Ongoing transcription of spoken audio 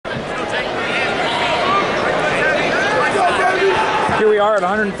Here we are at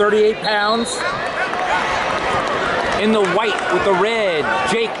 138 pounds. In the white with the red,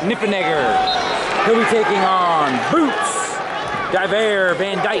 Jake Niffennegger. He'll be taking on Boots,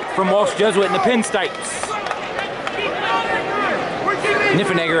 VanDyke from Walsh, Jesuit in the pinstripes.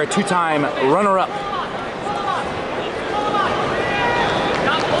 Niffennegger, a two-time runner-up.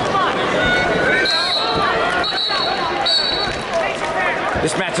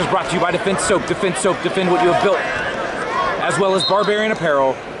 This match is brought to you by Defense Soap. Defense Soap, defend what you have built. As well as Barbarian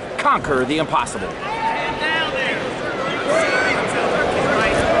Apparel, conquer the impossible.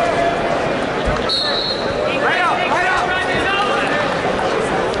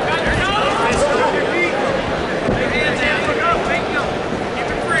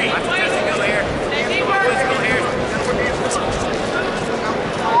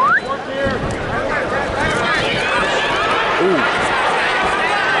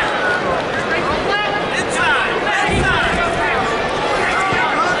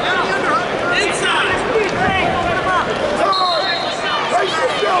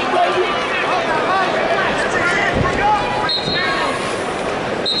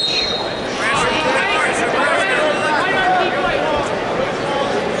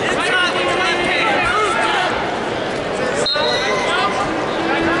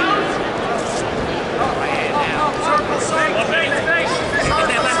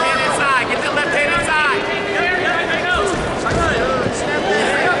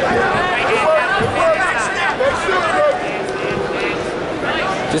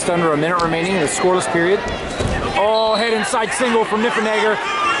 Just under a minute remaining in the scoreless period. Oh, head inside single from Niffennegger.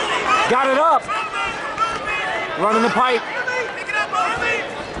 Got it up. Running the pipe.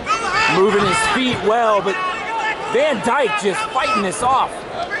 Moving his feet well, but VanDyke just fighting this off.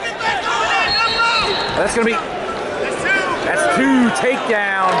 That's gonna be, that's two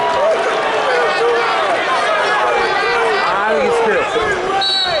takedown. I think it's two.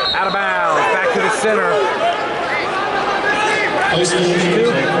 Out of bounds, back to the center. I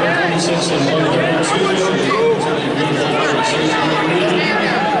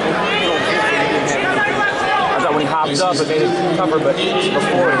thought when he hopped up it made it tougher, but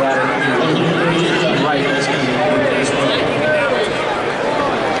before he had it right.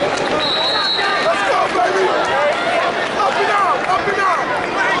 Let's go, baby! Up and out! Up and out!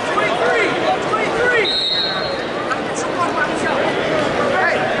 23!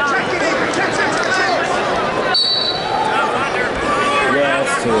 Yeah,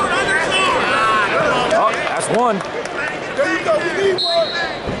 that's two. Oh, that's one. There you go, we need one.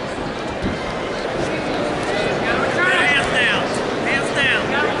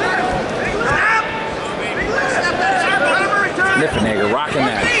 Niffennegger rocking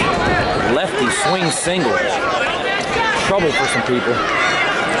that lefty swing single. Trouble for some people.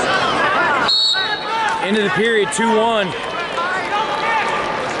 End of the period, 2-1.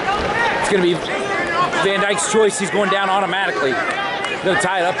 It's going to be VanDyke's choice. He's going down automatically. He's going to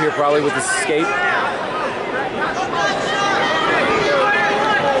tie it up here probably with this escape.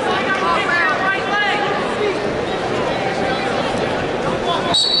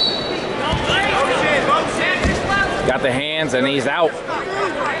 Got the hands and he's out.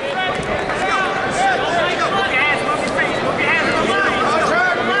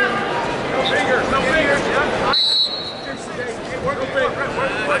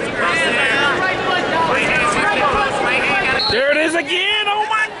 There it is again. Oh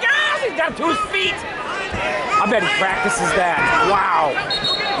my God, he's got it to his feet. I bet he practices that. Wow.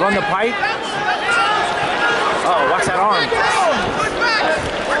 Run the pipe. Oh, watch that arm.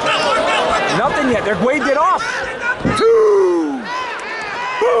 Nothing yet. They're waved it off. Two.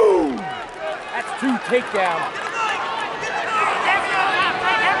 Boom. That's two takedowns.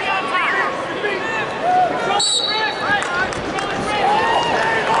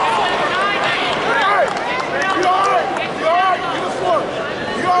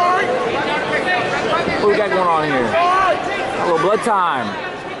 What we got going on here? A little blood time.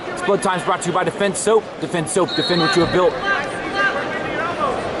 This blood time is brought to you by Defense Soap. Defense Soap, defend what you have built.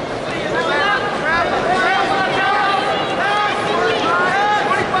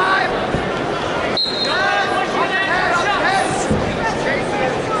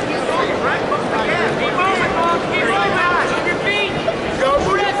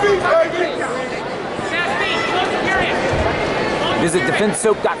 Visit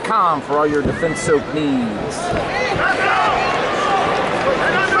DefenseSoap.com for all your Defense Soap needs.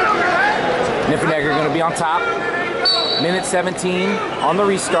 Niffennegger going to be on top. Minute 17 on the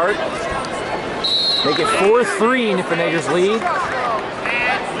restart. Make it 4-3, Niffennegger's lead.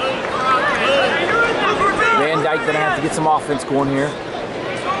 VanDyke going to have to get some offense going here.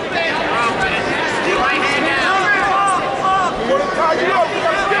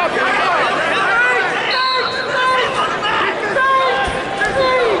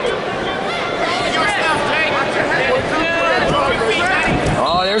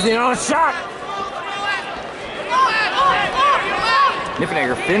 on a shot.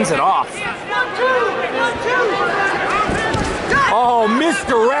 Niffennegger fins it off. Oh,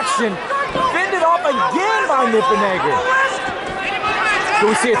 misdirection. Fended off again by Niffennegger. Do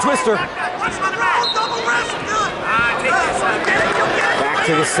we see a twister? Back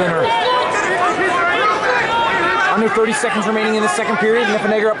to the center. Under 30 seconds remaining in the second period.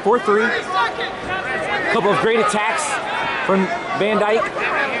 Niffennegger up 4-3. A couple of great attacks from VanDyke.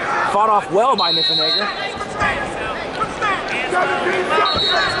 Fought off well by Niffennegger.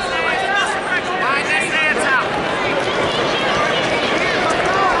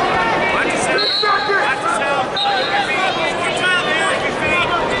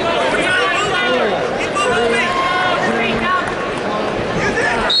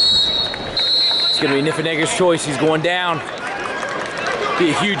 It's going to be Niffennegger's choice. He's going down. Be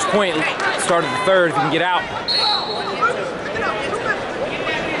a huge point. Start of the third if he can get out.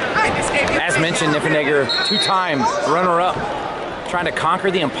 As mentioned, Niffennegger, two-time runner-up, trying to conquer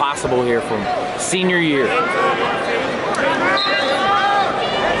the impossible here from senior year.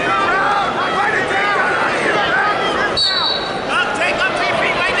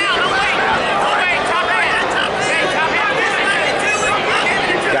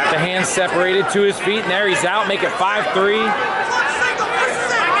 Got the hands separated to his feet, and there he's out. Make it 5-3.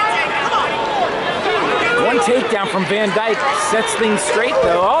 One takedown from VanDyke sets things straight,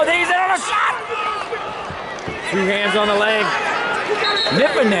 though. Oh, he's in on a shot! Two hands on the leg.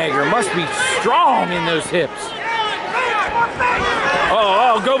 Niffennegger must be strong in those hips.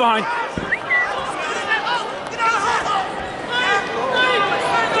 Oh, go behind.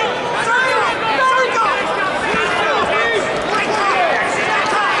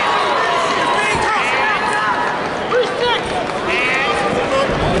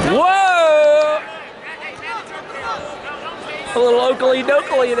 A little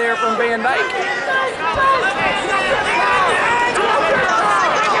oakley-dokley there from VanDyke.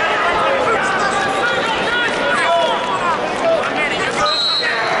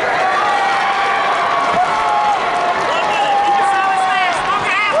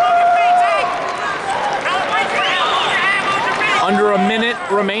 Under a minute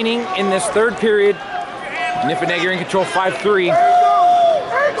remaining in this third period. Niffennegger in control 5-3.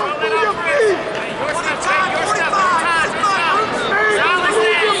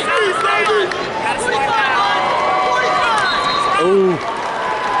 Ooh.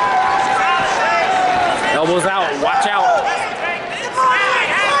 Elbows out. Watch out.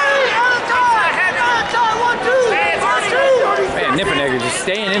 Man, Niffennegger just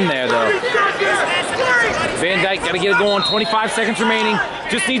staying in there, though. VanDyke got to get it going. 25 seconds remaining.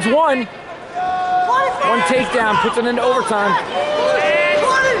 Just needs one. One takedown. Puts it into overtime.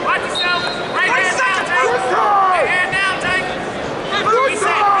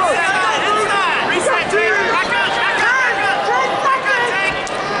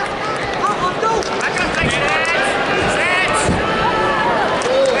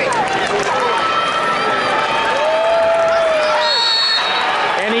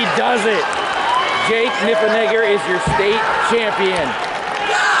 Does it. Niffennegger is your state champion.